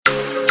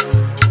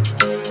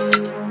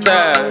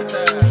Sir,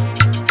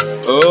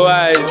 oh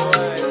eyes.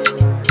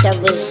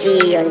 Double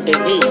C on the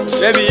beat.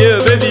 Baby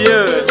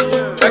you.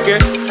 Okay,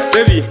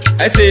 baby,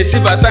 I say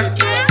sibata.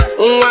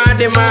 Nwa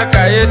di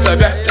maka ye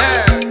chobia.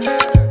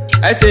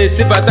 I say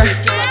sibata.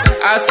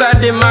 Asa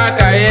di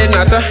maka ye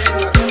nacho.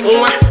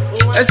 Nwa,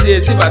 I say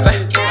sibata.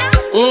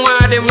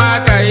 Nwa di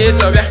maka ye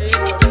chobia.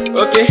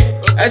 Okay,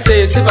 I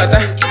say sibata.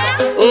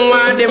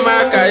 Nwa di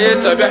maka ye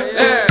chobia.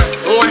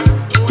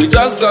 Nwa, we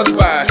just got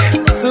back.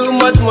 Too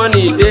much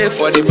money there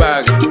for the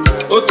bag.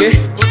 Okay,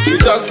 we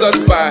just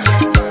got back.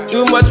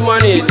 Too much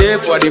money there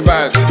for the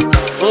bag.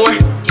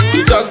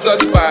 We just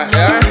got back.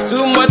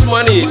 Too much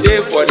money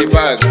there for the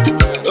bag.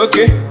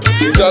 Okay,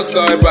 we just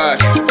got back.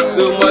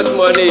 Too much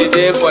money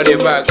there for the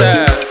bag.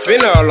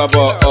 Been all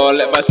about all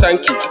let my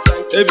shanky.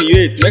 Baby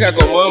wait, make I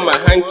come on my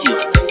hanky.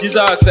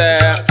 Jesus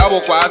abu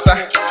kwasa.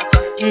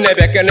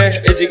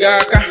 Nebekene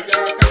ejigaka.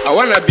 I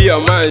wanna be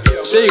your man.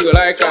 Sure you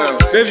like him.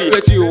 Baby,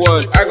 what you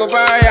want? I go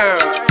buy him.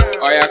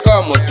 Oh yeah,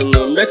 come to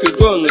know, make you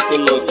go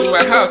to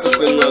my house to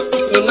know,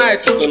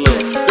 tonight to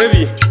know.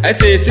 Baby, I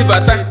say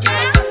sibata,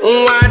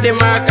 nwa di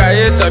maka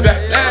ye chobia.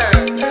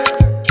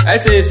 I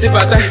say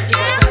sibata,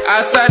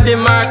 asa di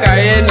maka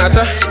ye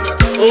nacho.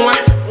 Nwa,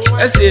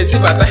 I say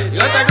sibata,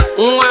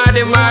 nwa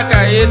di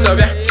maka ye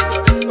chobia.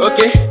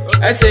 Okay,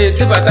 I say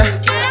sibata,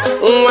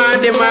 nwa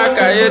di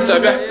maka ye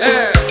chobia.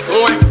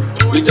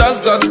 Nwa, we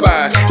just got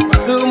back.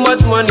 Too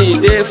much money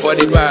there for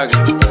the bag.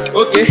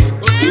 Okay,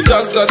 we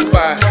just got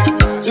back.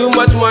 Too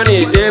much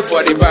money there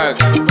for the bag.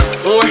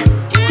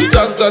 We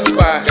just got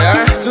back.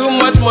 Too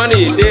much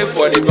money there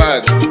for the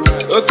bag.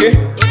 Okay,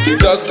 we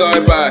just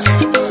got back.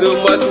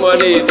 Too much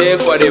money there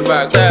for the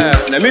bag.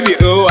 Now maybe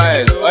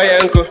eyes,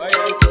 yanko.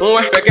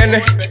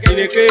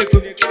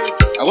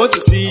 I want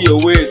to see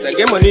your ways. I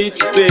get money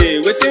to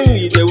pay. Waiting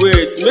with the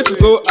wait, make you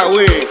go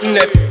away.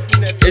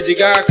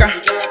 Ejigaka,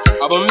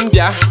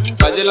 abambia,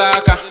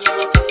 bajilaka.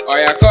 Oh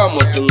yeah, come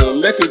to know,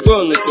 make you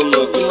go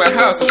to my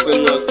house to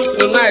know,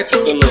 tonight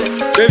to know.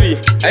 Baby,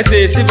 I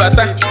say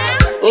sibata,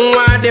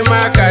 nwa di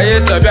maka ye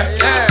chobia.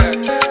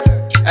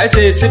 I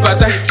say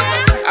sibata,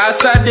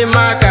 asa di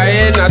maka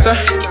ye nacho.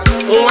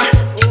 Nwa,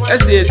 I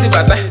say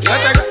sibata,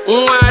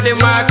 nwa di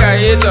maka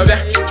ye chobia.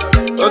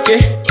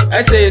 Okay,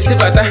 I say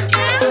sibata,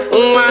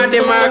 nwa di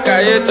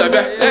maka ye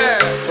chobia.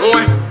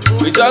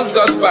 Nwa, we just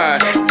got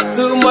back.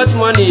 Too much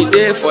money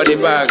there for the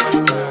bag.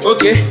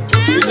 Okay,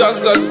 we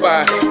just got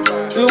back.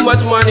 Too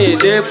much money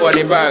there for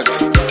the bag.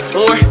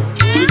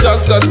 We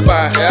just got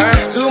back.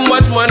 Too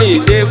much money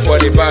there for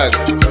the bag.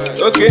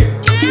 Okay,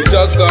 we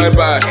just got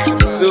back.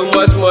 Too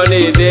much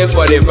money there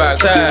for the bag.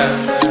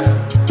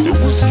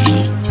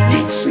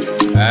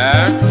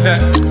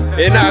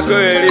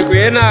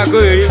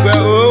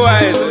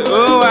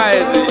 Oh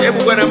wise.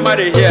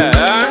 Everybody here.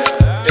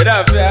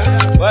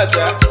 What's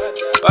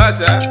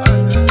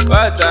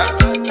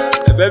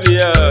baby,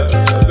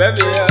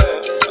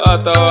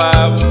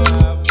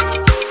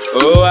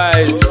 oh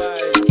eyes,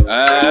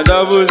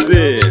 double Z.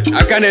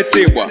 I can't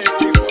take one.